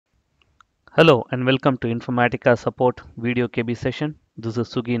Hello and welcome to Informatica Support Video KB session. This is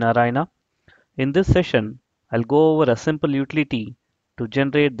Sugi Narayana. In this session, I'll go over a simple utility to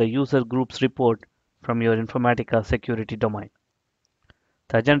generate the user groups report from your Informatica Security domain.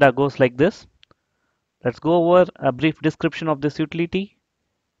 The agenda goes like this. Let's go over a brief description of this utility,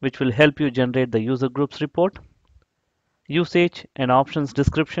 which will help you generate the user groups report, usage and options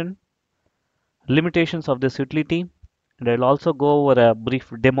description, limitations of this utility, and I'll also go over a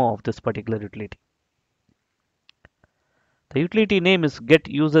brief demo of this particular utility. The utility name is get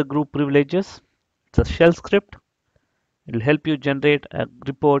user group privileges. It's a shell script. It will help you generate a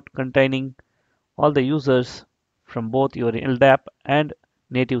report containing all the users from both your LDAP and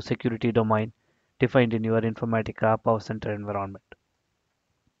native security domain defined in your Informatica Power Center environment.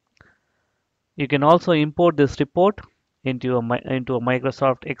 You can also import this report into a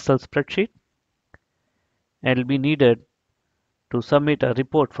Microsoft Excel spreadsheet, and it will be needed to submit a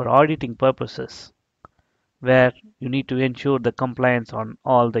report for auditing purposes, where you need to ensure the compliance on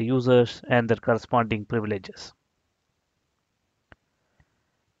all the users and their corresponding privileges.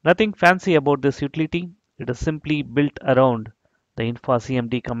 Nothing fancy about this utility. It is simply built around the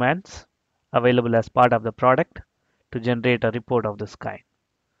infocmd commands available as part of the product to generate a report of this kind.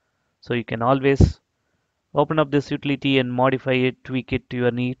 So you can always open up this utility and modify it, tweak it to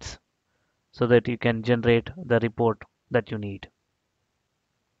your needs so that you can generate the report that you need.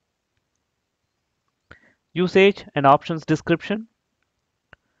 Usage and options description.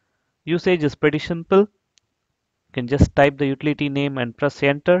 Usage is pretty simple. You can just type the utility name and press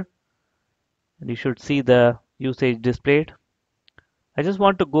enter, and you should see the usage displayed. I just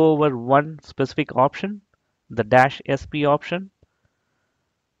want to go over one specific option, the -sp option,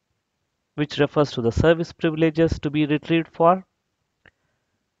 which refers to the service privileges to be retrieved for.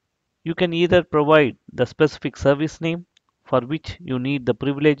 You can either provide the specific service name for which you need the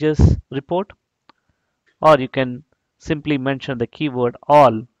privileges report, or you can simply mention the keyword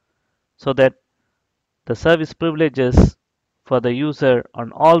all so that the service privileges for the user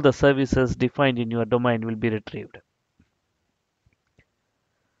on all the services defined in your domain will be retrieved.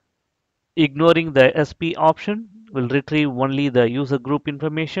 Ignoring the SP option will retrieve only the user group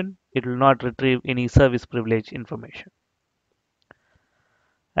information. It will not retrieve any service privilege information.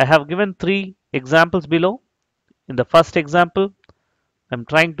 I have given 3 examples below. In the first example, I'm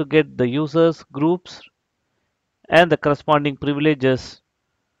trying to get the users, groups, and the corresponding privileges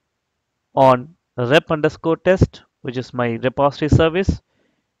on rep_test, which is my repository service,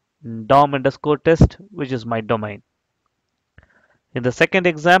 dom_test, which is my domain. In the second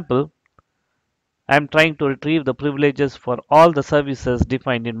example, I'm trying to retrieve the privileges for all the services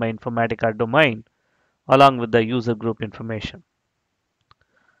defined in my Informatica domain, along with the user group information.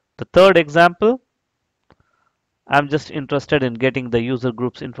 The third example, I'm just interested in getting the user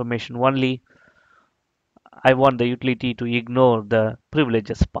groups information only. I want the utility to ignore the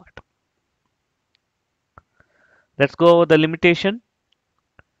privileges part. Let's go over the limitation.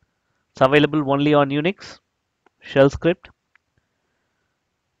 It's available only on Unix, shell script,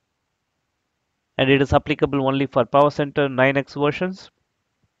 and it is applicable only for Power Center 9X versions.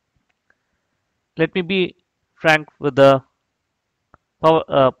 Let me be frank with the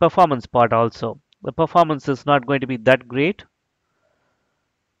performance part also. The performance is not going to be that great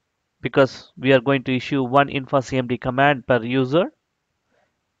because we are going to issue one infocmd command per user.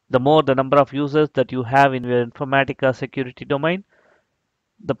 The more the number of users that you have in your Informatica security domain,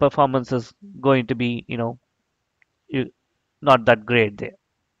 the performance is going to be, not that great there.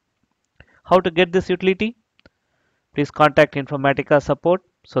 How to get this utility? Please contact Informatica support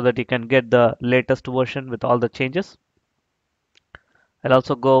so that you can get the latest version with all the changes. I'll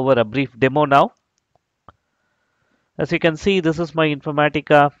also go over a brief demo now. As you can see, this is my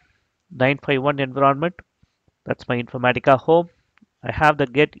Informatica 951 environment. That's my Informatica home. I have the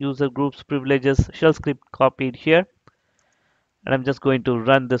get user groups privileges shell script copied here, and I'm just going to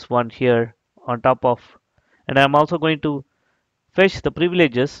run this one here on top of, and I'm also going to fetch the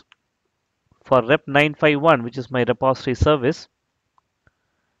privileges for rep 951, which is my repository service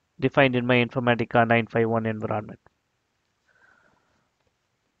defined in my Informatica 951 environment.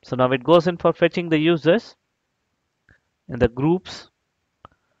 So now it goes in for fetching the users and the groups,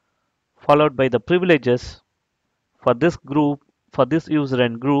 followed by the privileges for this group, for this user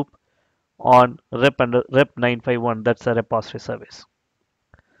and group on rep 951. That's a repository service.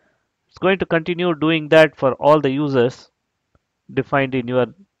 It's going to continue doing that for all the users defined in your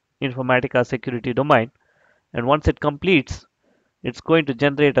Informatica security domain, and once it completes, it's going to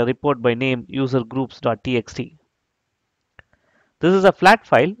generate a report by name usergroups.txt. This is a flat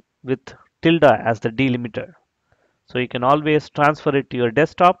file with tilde as the delimiter, so you can always transfer it to your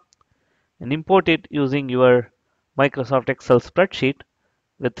desktop and import it using your Microsoft Excel spreadsheet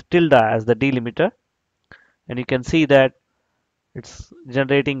with tilde as the delimiter. And you can see that it's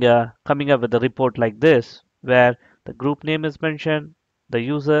generating coming up with a report like this, where the group name is mentioned, the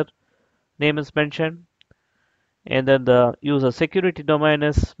user name is mentioned, and then the user security domain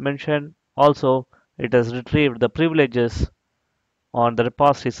is mentioned. Also, it has retrieved the privileges on the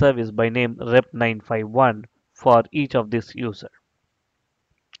repository service by name rep951 for each of these users.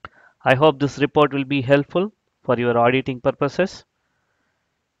 I hope this report will be helpful for your auditing purposes.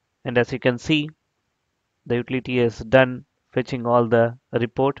 And as you can see, the utility is done fetching all the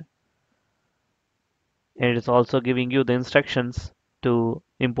report, and it is also giving you the instructions to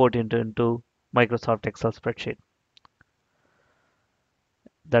import into Microsoft Excel spreadsheet.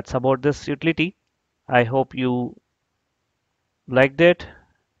 That's about this utility. I hope you liked it,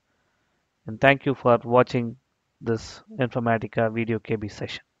 and thank you for watching this Informatica video KB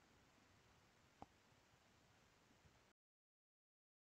session.